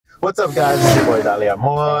What's up, guys? It's your boy Dali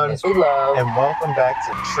Amon. Yes, we love. And welcome back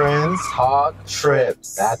to Trends Talk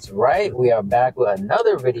Trips. That's right. We are back with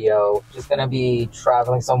another video. Just gonna be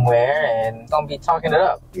traveling somewhere and gonna be talking it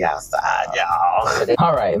up. Yeah, outside, y'all.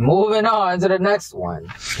 All right, moving on to the next one.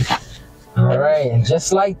 All right, and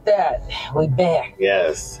just like that, we back.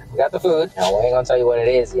 Yes. We got the food. Now, we ain't gonna tell you what it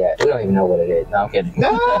is yet. We don't even know what it is. No, I'm kidding.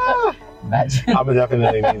 Ah! Imagine. I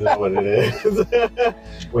definitely need to know what it is.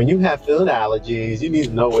 When you have food allergies, you need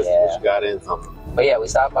to know what you got in something. But yeah, we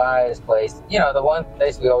stopped by this place. You know, the one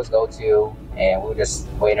place we always go to, and we were just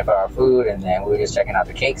waiting for our food, and then we were just checking out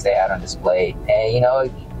the cakes they had on display. And, you know,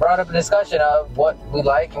 it brought up a discussion of what we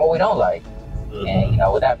like and what we don't like. Mm-hmm. And, you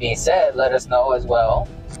know, with that being said, let us know as well.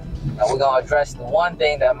 You know, we're going to address the one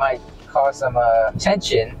thing that might cause some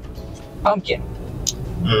tension. Pumpkin.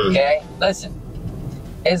 Okay? Listen,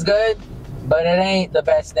 it's good, but it ain't the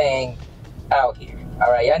best thing out here.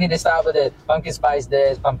 All right, y'all need to stop with it. Pumpkin spice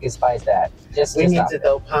this, pumpkin spice that. We need to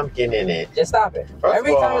throw pumpkin in it. Just stop it.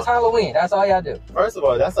 Every time it's Halloween, that's all y'all do. First of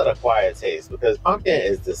all, that's an acquired taste because pumpkin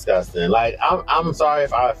is disgusting. Like, I'm sorry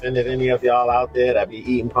if I offended any of y'all out there that be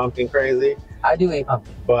eating pumpkin crazy. I do eat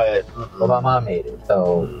pumpkin, but my mom made it,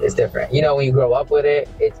 so it's different. You know, when you grow up with it,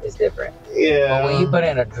 it's different. Yeah. But when you put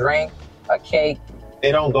in a drink, a cake,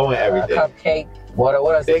 they don't go in everything. A cupcake. What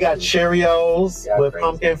else? They got Cheerios with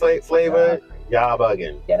pumpkin flavor. Y'all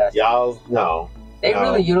bugging. Yeah, y'all no. They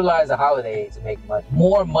really utilize the holiday to make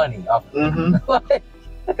more money off of it.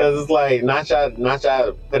 Because it's like not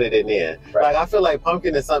y'all put it in there. Right. Like I feel like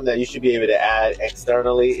pumpkin is something that you should be able to add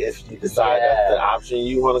externally if you decide that's the option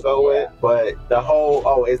you want to go with. But the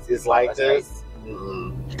whole it's like this.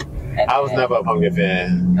 I was never a pumpkin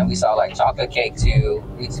fan. And we saw like chocolate cake too.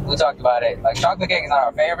 We talked about it. Like chocolate cake is not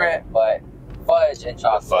our favorite, but fudge and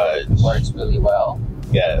chocolate works really well.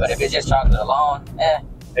 Yes. But if it's just chocolate alone,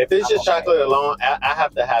 If it's just chocolate alone, I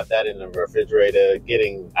have to have that in the refrigerator,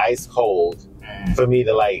 getting ice cold, for me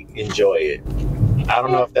to like enjoy it. I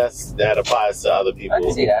don't know if that applies to other people. I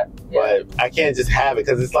can see that. But I can't just have it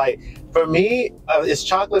because it's like, for me, it's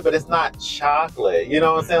chocolate, but it's not chocolate. You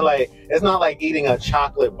know what I'm saying? Like, it's not like eating a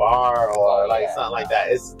chocolate bar or something like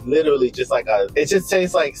that. It's literally just like it just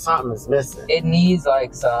tastes like something's missing. It needs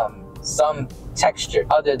like some texture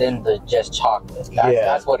other than the just chocolate.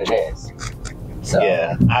 That's what it is. So,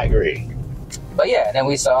 yeah, I agree. But yeah, then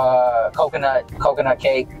we saw coconut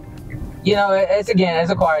cake. You know, it's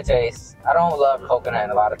acquired taste. I don't love coconut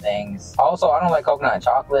in a lot of things. Also, I don't like coconut and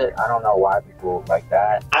chocolate. I don't know why people like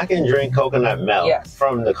that. I can drink coconut milk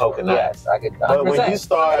from the coconut. Yes, I could. 100%. But when you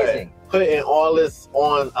start putting all this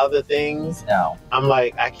on other things, no, I'm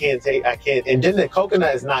like, I can't. And then the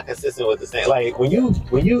coconut is not consistent with the same. Like when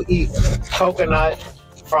you eat coconut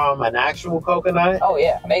from an actual coconut,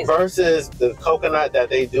 amazing, versus the coconut that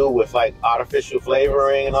they do with like artificial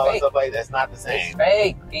flavoring and all that stuff like that's not the same. It's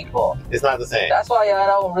fake, people. It's not the same. That's why y'all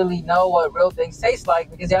don't really know what real things taste like,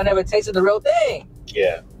 because y'all never tasted the real thing.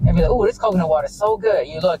 Yeah. And be like, oh, this coconut water is so good.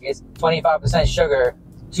 You look, it's 25% sugar,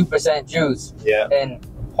 2% juice, and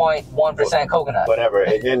 0.1% coconut. Whatever,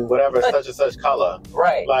 and then whatever such and such color.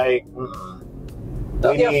 Right. Like.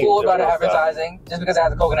 Don't get fooled by the advertising. Just because it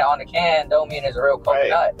has a coconut on the can, don't mean it's a real coconut.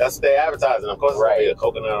 Right. That's what they're advertising. Of course, it's gonna be a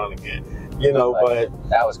coconut on the can. You know, but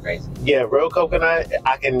that was crazy. Yeah, real coconut,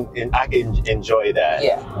 I can enjoy that.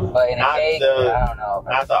 Yeah, but in a cake, I don't know.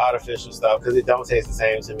 Not the artificial stuff because it don't taste the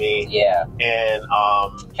same to me. Yeah. And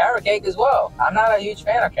carrot cake as well. I'm not a huge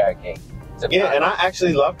fan of carrot cake. Yeah, and I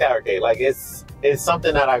actually love carrot cake. Like it's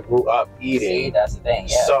something that I grew up eating. See, that's the thing.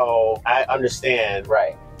 Yeah. So I understand.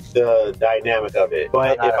 The dynamic of it.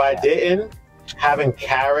 But if I didn't, having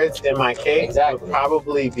carrots in my cake would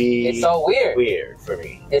probably be it's so weird for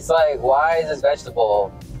me. It's like, why is this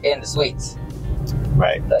vegetable in the sweets?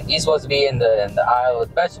 Right. Like, you're supposed to be in the aisle of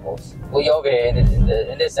vegetables. Well, you're over here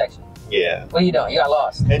in this section. Yeah. What are you doing? You got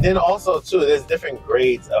lost. And then also too, there's different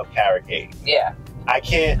grades of carrot cake. Yeah. I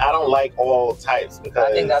don't like all types because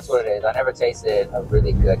I think that's what it is. I never tasted a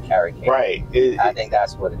really good carrot cake. Right. I think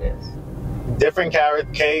that's what it is. Different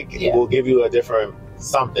carrot cake will give you a different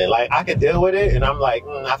something. Like I could deal with it, and I'm like,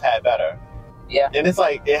 I've had better. Yeah. And it's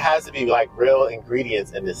like it has to be like real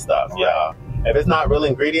ingredients in this stuff, y'all. If it's not real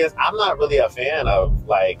ingredients, I'm not really a fan of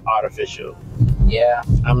like artificial. Yeah.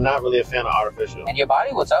 I'm not really a fan of artificial. And your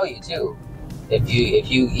body will tell you too. If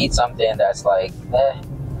you eat something that's like,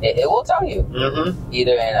 it will tell you.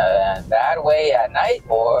 Either in a bad way at night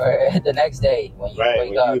or the next day when you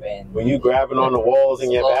wake up. When you grabbing on the walls in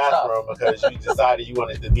your bathroom because you decided you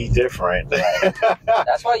wanted to be different.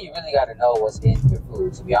 That's why you really got to know what's in your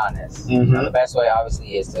food, to be honest. You know, the best way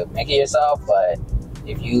obviously is to make it yourself, but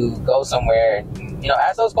if you go somewhere and you know,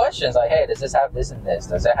 ask those questions like, hey, does this have this and this?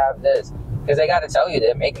 Does it have this? Because they got to tell you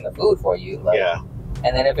they're making the food for you. Like, yeah.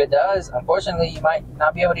 And then if it does, unfortunately, you might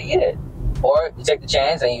not be able to eat it. Or you take the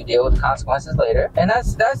chance and you deal with the consequences later. And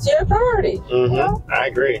that's your priority. Mm-hmm. You know? I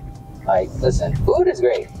agree. Like, listen, food is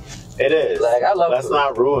great. It is. Like, I love Let's food.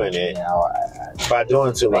 not ruin it, you know, by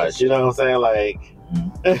doing too much. You know what I'm saying? Like,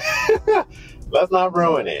 let's not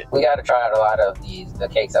ruin it. We got to try out a lot of the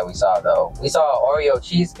cakes that we saw, though. We saw Oreo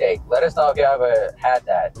cheesecake. Let us know if you ever had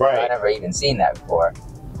that. Right. I've never even seen that before.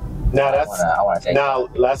 Now I want to take now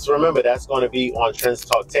that. Let's remember that's going to be on Trends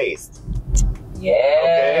Talk Taste. Yeah.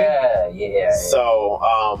 Okay? Yeah. So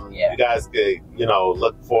you guys could, you know,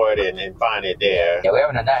 look for it and find it there. Yeah, we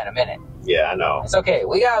haven't done that in a minute. Yeah, I know. It's okay.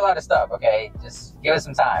 We got a lot of stuff, okay? Just give us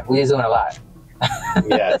some time. We're just doing a lot.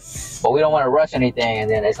 Yes. But we don't want to rush anything and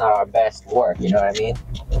then it's not our best work, you know what I mean?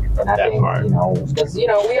 And I think, part. you know, because, you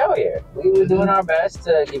know, we out here. We were doing our best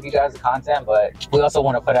to give you guys the content, but we also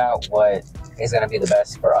want to put out what is going to be the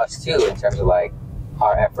best for us, too, in terms of, like,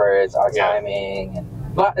 our efforts, our timing.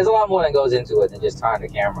 And but there's a lot more that goes into it than just turning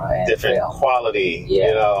the camera and different film. quality, Yeah.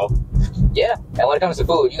 you know? Yeah, and when it comes to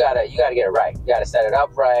food, you gotta get it right. You gotta set it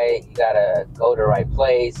up right. You gotta go to the right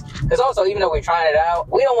place. Because also, even though we're trying it out,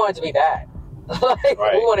 we don't want it to be bad. Like,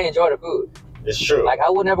 right. We want to enjoy the food. It's true. Like, I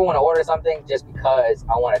would never want to order something just because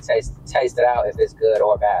I want to taste it out if it's good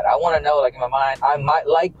or bad. I want to know, like, in my mind, I might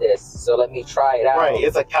like this, so let me try it out. Right,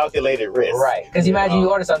 it's a calculated risk. Right, because imagine you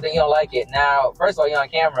order something, you don't like it. Now, first of all, you're on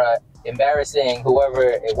camera embarrassing whoever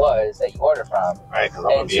it was that you ordered from. Right, because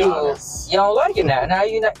I'm going to be honest. You don't like it now. Now,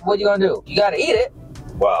 what you going to do? You got to eat it.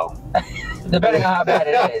 Well. Depending on how bad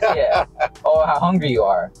it is, yeah. Or how hungry you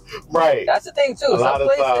are. Right. That's the thing, too. Some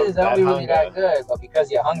places don't be really that good, but because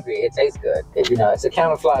you're hungry, it tastes good. You know, it's a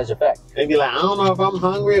camouflage effect. They'd be like, I don't know if I'm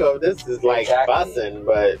hungry or if this is like busting,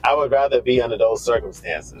 but I would rather be under those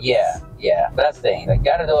circumstances. Yeah. But that's the thing. Like, you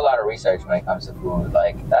got to do a lot of research when it comes to food.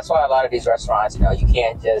 Like, that's why a lot of these restaurants, you know, you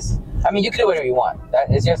can't just, I mean, you can do whatever you want.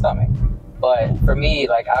 It's your stomach. But for me,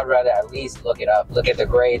 like, I'd rather at least look it up. Look at the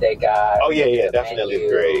grade they got. Oh, yeah, definitely the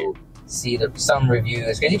grade. See some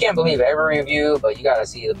reviews, because you can't believe every review, but you gotta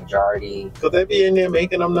see the majority. Because they be in there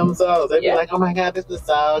making them themselves. They be like, oh my God, this is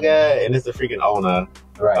so good. And it's the freaking owner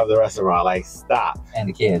of the restaurant. Like, stop. And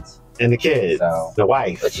the kids. So, the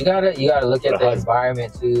wife. But you gotta look at the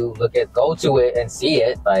environment too. Go to it and see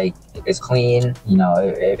it. Like, if it's clean, you know,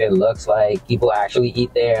 if it looks like people actually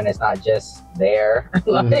eat there and it's not just there.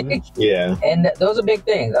 Like, yeah. And those are big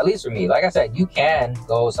things, at least for me. Like I said, you can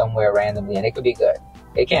go somewhere randomly and it could be good.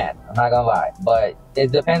 It can. I'm not gonna lie, but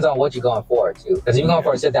it depends on what you're going for too. Because if you're going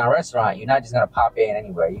for a sit-down restaurant, you're not just gonna pop in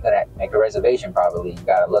anywhere. You're gonna make a reservation probably. You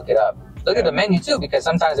gotta look it up. Look at the menu too, because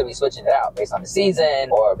sometimes they'll be switching it out based on the season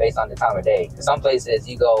or based on the time of day. Because some places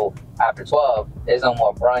you go after 12, there's no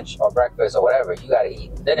more brunch or breakfast or whatever. You gotta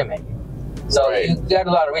eat the dinner menu. So you got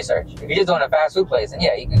a lot of research. If you're just doing a fast food place, then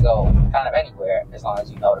yeah, you can go kind of anywhere as long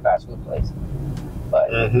as you know the fast food place. But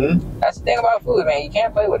that's the thing about food, man. You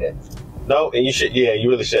can't play with it. No, and you should. Yeah,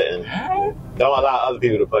 you really shouldn't. Don't allow other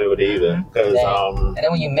people to play with it either. Because and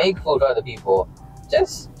then when you make food for other people,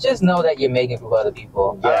 just know that you're making food for other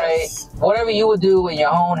people. Yes. All right, whatever you would do in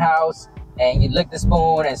your own house, and you lick the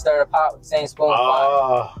spoon and stir the pot with the same spoon.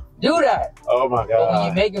 Do that. Oh my God! But when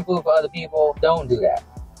you're making food for other people, don't do that.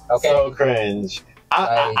 Okay. So cringe.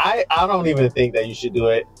 I don't even think that you should do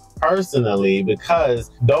it personally,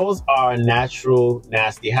 because those are natural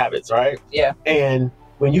nasty habits, right? Yeah. And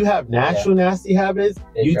when you have natural nasty habits,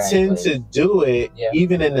 you tend to do it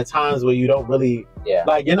even in the times where you don't really,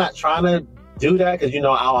 like, you're not trying to do that because you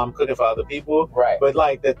know, oh, I'm cooking for other people. Right. But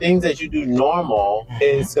like the things that you do normal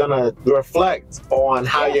is gonna reflect on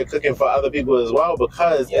how you're cooking for other people as well,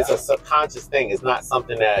 because it's a subconscious thing. It's not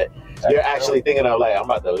something that you're actually thinking of, like, I'm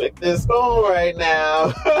about to lick this spoon right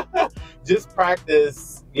now. Just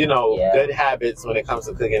practice, you know, good habits when it comes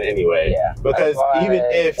to cooking anyway. Because even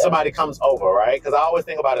if somebody comes over, right? Because I always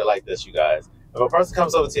think about it like this, you guys. If a person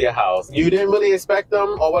comes over to your house, you didn't really expect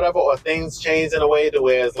them or whatever, or things change in a way to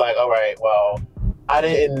where it's like, all right, well, I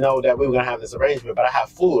didn't know that we were going to have this arrangement, but I have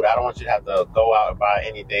food. I don't want you to have to go out and buy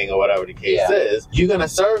anything or whatever the case is. You're going to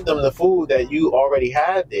serve them the food that you already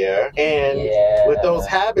had there. And with those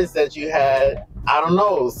habits that you had, I don't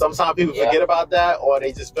know, sometimes people forget about that, or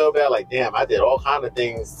they just feel bad, like, damn, I did all kind of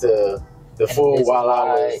things to the food while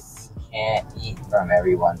I was... Can't eat from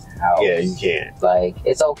everyone's house. Yeah, you can't. Like,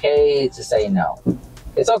 it's okay to say no.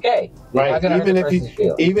 It's okay. Right.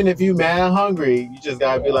 Even if you mad hungry, you just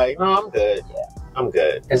gotta be like, no, I'm good. I'm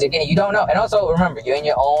good. Because again, you don't know. And also remember, you're in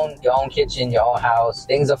your own kitchen, your own house.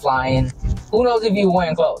 Things are flying. Who knows if you're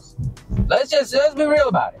wearing clothes? Let's be real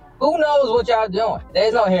about it. Who knows what y'all doing?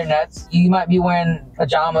 There's no hairnets. You might be wearing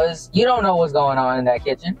pajamas. You don't know what's going on in that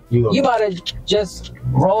kitchen. You might have just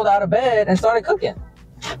rolled out of bed and started cooking.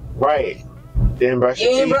 Right. Didn't brush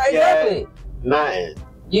your teeth. Exactly. Nothing.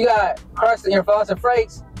 You got crust in your Frosted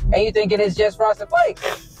Flakes, and you thinking it's just Frosted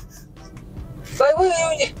Flakes. It's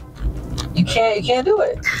like, you can't do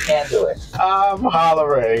it. You can't do it. I'm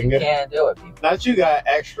hollering. You can't do it, people. Not you got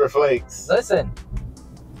extra flakes. Listen,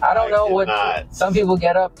 I don't know what some people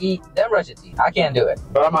get up, eat, then brush your teeth. I can't do it.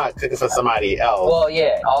 But I'm not cooking for somebody else. Well,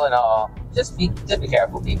 yeah. All in all, just be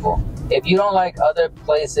careful, people. If you don't like other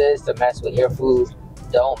places to mess with your food,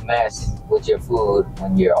 don't mess with your food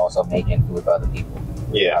when you're also making food for other people.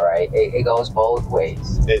 Yeah. All right. It goes both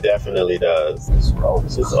ways. It definitely does. It's all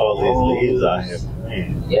these leaves out here.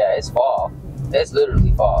 Man. Yeah, it's fall. It's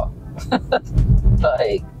literally fall.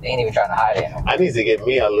 Like, they ain't even trying to hide it anymore. I need to get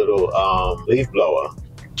me a little leaf blower.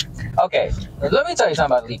 Okay, let me tell you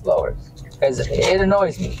something about leaf blowers, because it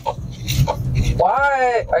annoys me.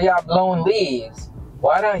 Why are y'all blowing leaves?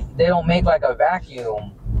 Why don't they make like a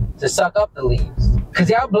vacuum to suck up the leaves? Because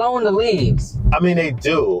y'all blowing the leaves. I mean, they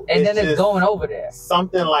do. And then it's going over there.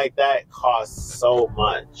 Something like that costs so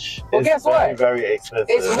much. Well, guess what? It's very expensive.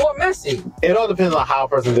 It's more messy. It all depends on how a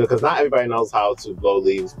person does it, because not everybody knows how to blow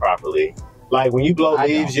leaves properly. Like, when you blow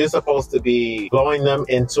leaves, you're supposed to be blowing them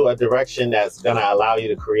into a direction that's going to allow you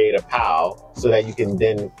to create a pile so that you can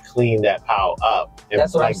then clean that pile up and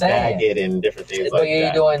that's what I'm saying. bag it and different things but like that.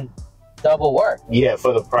 You're doing double work. Yeah,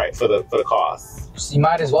 for the price, for the cost. So you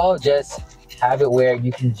might as well just have it where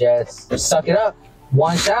you can just suck it up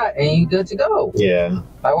one shot and you good to go. Yeah.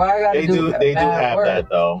 Like, why I gotta do that? They do have work? That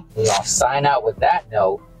though. You know, sign out with that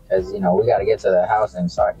note, because, you know, we got to get to the house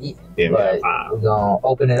and start eating. Yeah, but we're going to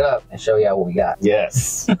open it up and show y'all what we got.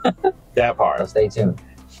 Yes. That part. So stay tuned.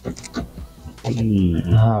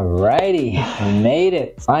 Alrighty, we made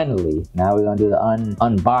it. Finally. Now we're going to do the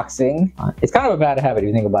unboxing. It's kind of a bad habit, if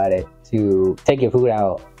you think about it, to take your food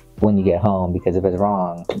out when you get home, because if it's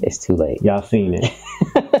wrong, it's too late. Y'all seen it.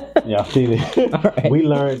 Y'all seen it. Right. We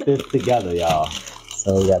learned this together, y'all.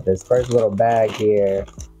 So we got this first little bag here.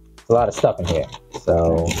 There's a lot of stuff in here.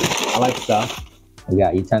 So I like stuff. We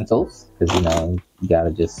got utensils, because, you know, you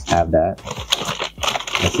gotta just have that.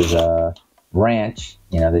 This is a ranch.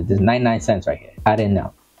 You know, there's 99 cents right here. I didn't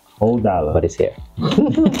know. Whole dollar. But it's here.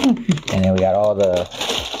 And then we got all the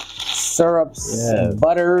syrups and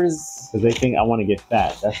butters. Because they think I want to get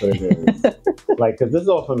fat. That's what it is. Like, because this is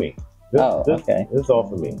all for me. Okay. This is all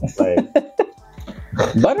for me. Like,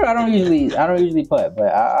 butter, I don't usually put,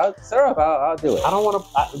 but syrup, I'll do it. I don't want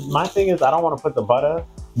to. My thing is, I don't want to put the butter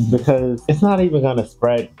because it's not even gonna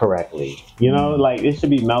spread correctly. You know, like it should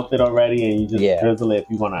be melted already, and you just drizzle it if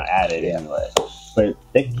you want to add it anyway. But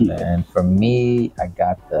they keep it. And for me, I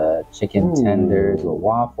got the chicken tenders with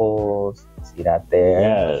waffles. See that there?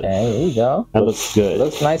 Yes. Okay, there you go. That looks good.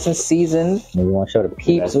 Looks nice and seasoned. Maybe you want to show the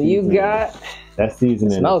peeps what you got. That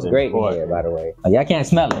seasoning. It smells great in here, by the way. Y'all can't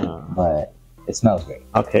smell it, but it smells great.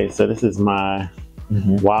 Okay, so this is my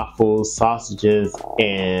waffles, sausages,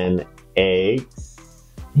 and eggs.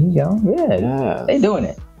 There you go. Yeah. They doing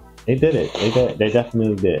it. They did it. They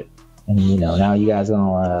definitely did. And, you know, now you guys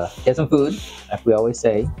gonna get some food, like we always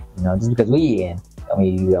say. You know, just because we eating, I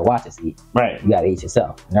mean, you gotta watch us eat. Right. You gotta eat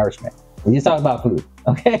yourself. Nourishment. We just talk about food,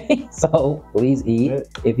 okay? So please eat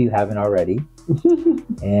if you haven't already.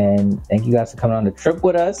 And thank you guys for coming on the trip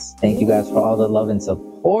with us. Thank you guys for all the love and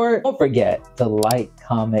support. Don't forget to like,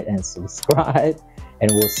 comment, and subscribe.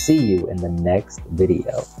 And we'll see you in the next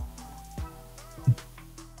video.